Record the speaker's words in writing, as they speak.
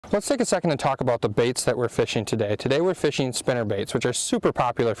Let's take a second and talk about the baits that we're fishing today. Today we're fishing spinner baits, which are super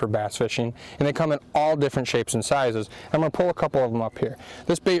popular for bass fishing, and they come in all different shapes and sizes. I'm going to pull a couple of them up here.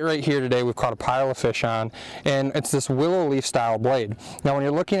 This bait right here today we've caught a pile of fish on, and it's this willow leaf style blade. Now when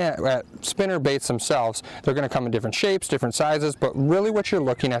you're looking at spinner baits themselves, they're going to come in different shapes, different sizes, but really what you're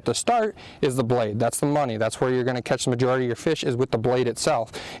looking at to start is the blade. That's the money. That's where you're going to catch the majority of your fish, is with the blade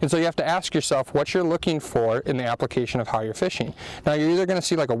itself. And so you have to ask yourself what you're looking for in the application of how you're fishing. Now you're either going to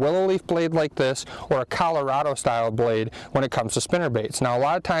see like a willow leaf blade like this or a Colorado style blade when it comes to spinner baits. Now a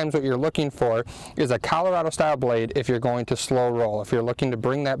lot of times what you're looking for is a Colorado style blade if you're going to slow roll. If you're looking to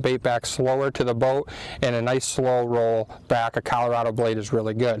bring that bait back slower to the boat and a nice slow roll back, a Colorado blade is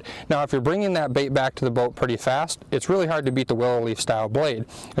really good. Now if you're bringing that bait back to the boat pretty fast, it's really hard to beat the willow leaf style blade.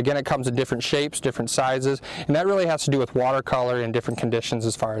 Again, it comes in different shapes, different sizes, and that really has to do with watercolor and different conditions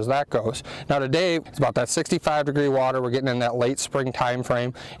as far as that goes. Now today it's about that 65-degree water. We're getting in that late spring time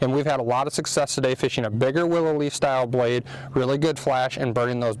frame, and we've had a lot of success today fishing a bigger willow leaf style blade, really good flash, and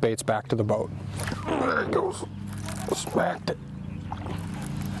burning those baits back to the boat. There it goes. Smacked it.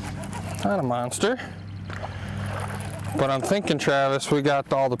 Not a monster. But I'm thinking, Travis, we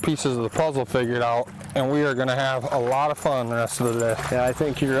got all the pieces of the puzzle figured out, and we are going to have a lot of fun the rest of the day. Yeah, I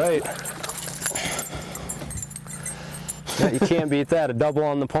think you're right. Yeah, you can't beat that. A double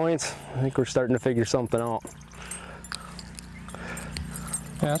on the points. I think we're starting to figure something out.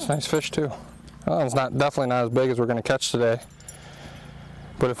 Yeah, that's a nice fish too. Well, it's definitely not as big as we're going to catch today.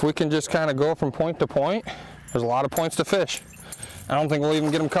 But if we can just kind of go from point to point, there's a lot of points to fish. I don't think we'll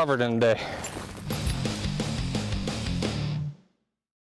even get them covered in a day.